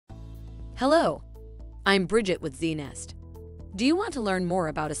Hello, I'm Bridget with ZNest. Do you want to learn more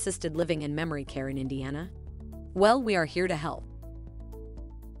about assisted living and memory care in Indiana? Well, we are here to help.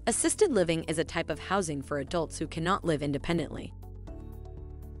 Assisted living is a type of housing for adults who cannot live independently.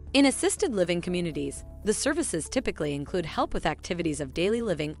 In assisted living communities, the services typically include help with activities of daily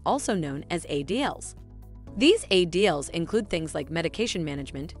living, also known as ADLs. These ADLs include things like medication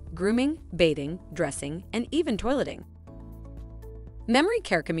management, grooming, bathing, dressing, and even toileting. Memory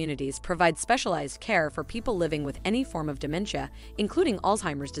care communities provide specialized care for people living with any form of dementia, including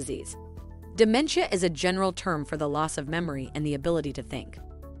Alzheimer's disease. Dementia is a general term for the loss of memory and the ability to think.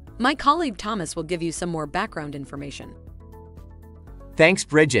 My colleague Thomas will give you some more background information. Thanks,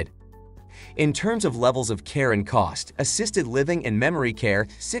 Bridget. In terms of levels of care and cost, assisted living and memory care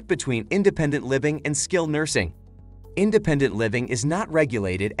sit between independent living and skilled nursing. Independent living is not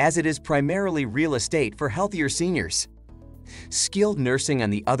regulated as it is primarily real estate for healthier seniors. Skilled nursing, on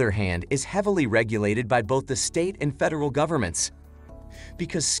the other hand, is heavily regulated by both the state and federal governments.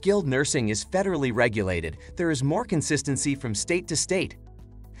 Because skilled nursing is federally regulated, there is more consistency from state to state.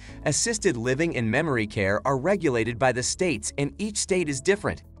 Assisted living and memory care are regulated by the states, and each state is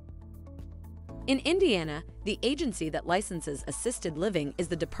different. In Indiana, the agency that licenses assisted living is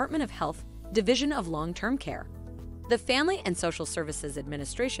the Department of Health, Division of Long-Term Care. The Family and Social Services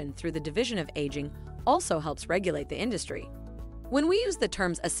Administration, through the Division of Aging, also helps regulate the industry. When we use the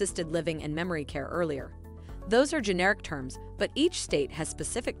terms assisted living and memory care earlier, those are generic terms, but each state has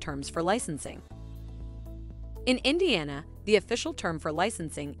specific terms for licensing. In Indiana, the official term for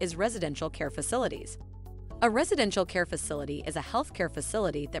licensing is residential care facilities. A residential care facility is a healthcare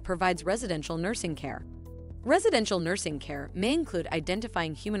facility that provides residential nursing care. Residential nursing care may include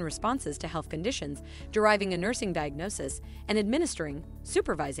identifying human responses to health conditions, deriving a nursing diagnosis, and administering,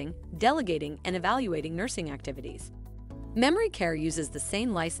 supervising, delegating, and evaluating nursing activities. Memory care uses the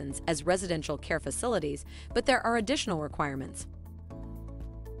same license as residential care facilities, but there are additional requirements.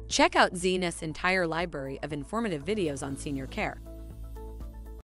 Check out ZNest's entire library of informative videos on senior care.